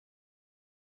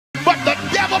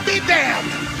be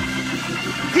damned.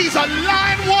 He's a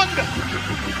lying wonder.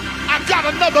 I got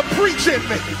another preach in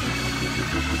me.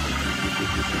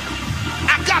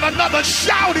 I got another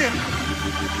shout in me.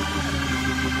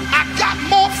 I got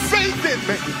more faith in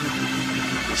me.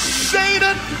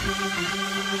 Satan,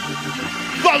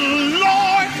 the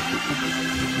Lord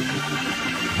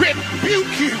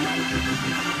rebuke you.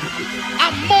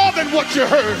 I'm more than what you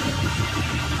heard.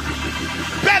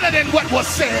 Better than what was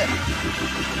said.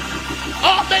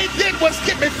 All they did was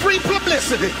give me free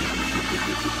publicity.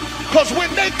 Because when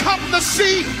they come to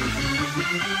see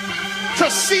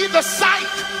the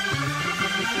sight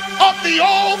of the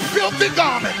old filthy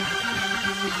garment,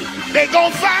 they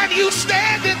gonna find you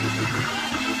standing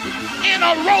in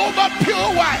a robe of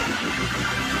pure white.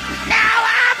 Now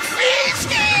I'm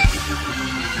feasting.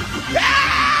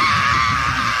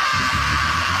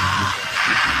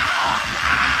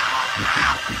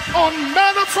 On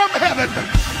manna from heaven.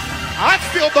 I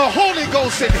feel the Holy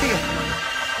Ghost in here.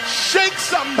 Shake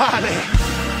somebody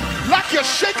like you're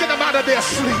shaking them out of their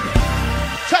sleep.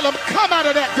 Tell them, come out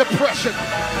of that depression.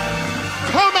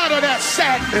 Come out of that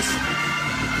sadness.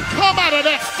 Come out of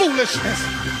that foolishness.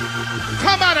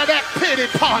 Come out of that pity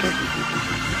party.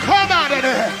 Come out of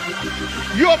there.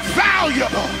 You're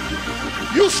valuable.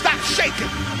 You stop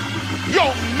shaking your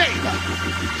neighbor.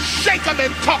 Shake them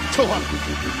and talk to them.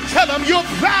 Tell them you're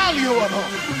valuable.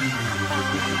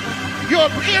 You're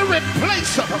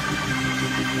irreplaceable.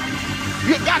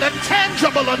 You got a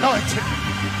tangible anointing.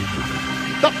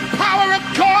 The power of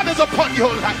God is upon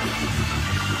your life.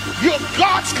 You're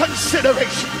God's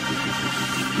consideration.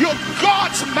 You're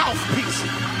God's mouthpiece.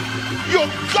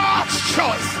 You're God's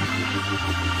choice.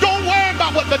 Don't worry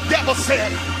about what the devil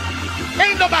said.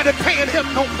 Ain't nobody paying him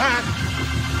no mind.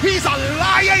 He's a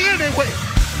liar anyway.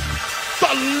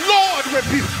 The Lord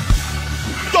rebuke.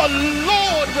 The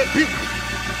Lord rebuke.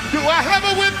 Do I have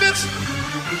a witness?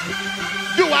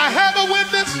 Do I have a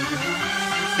witness?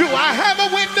 Do I have a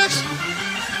witness?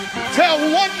 Tell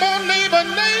one more neighbor,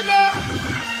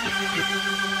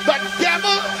 the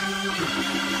devil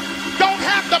don't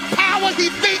have the power he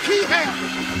think he has.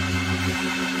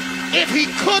 If he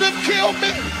could have killed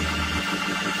me,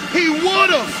 he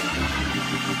would have,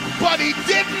 but he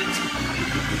didn't,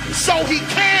 so he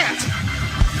can't.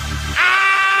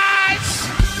 Eyes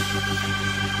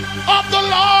of the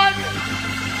Lord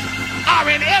are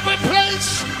in every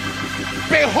place,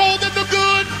 beholding the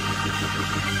good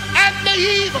and the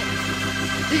evil.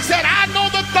 He said, I know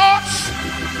the thoughts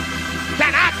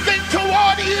that I think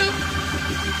toward you,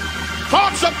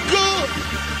 thoughts of good,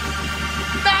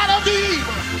 not of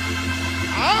evil.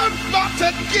 I'm about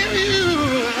to give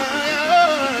you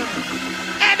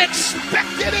an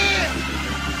expected end.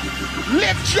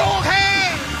 Lift your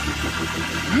hands,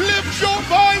 lift your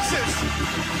voices,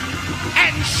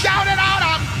 and shout it out.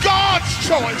 I'm God's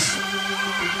choice.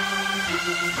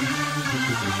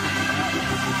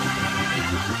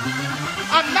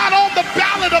 I'm not on the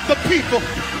ballot of the people.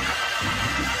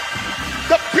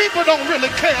 The people don't really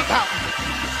care about me.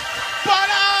 But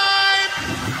I'm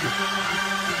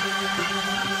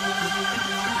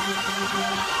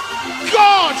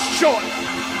God's choice.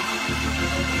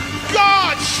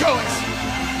 God's choice.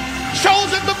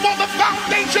 Chosen before the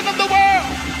foundation of the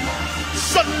world.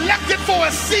 Selected for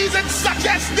a season such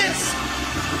as this.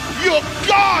 You're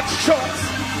God's choice.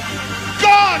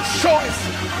 God's choice.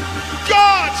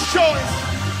 God's choice.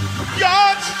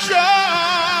 God's choice.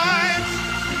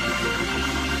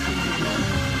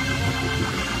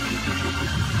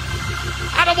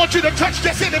 I don't want you to touch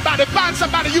just anybody. Find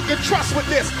somebody you can trust with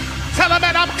this. Tell them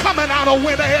that I'm coming out a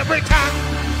winner every time.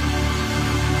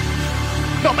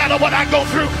 No matter what I go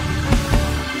through,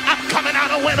 I'm coming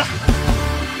out a winner.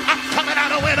 I'm coming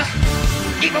out a winner.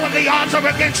 Even when the odds are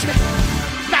against me.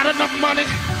 Not enough money.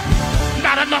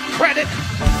 Not enough credit.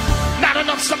 Not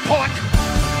enough support.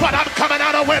 But I'm coming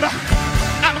out a winner.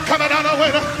 I'm coming out a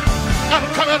winner. I'm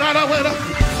coming out a winner.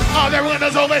 Are there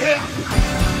winners over here?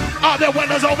 Are there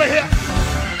winners over here?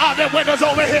 Are there winners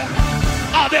over here?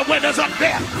 Are there winners up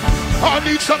there? I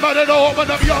need somebody to open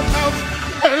up your mouth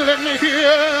and let me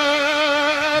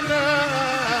hear.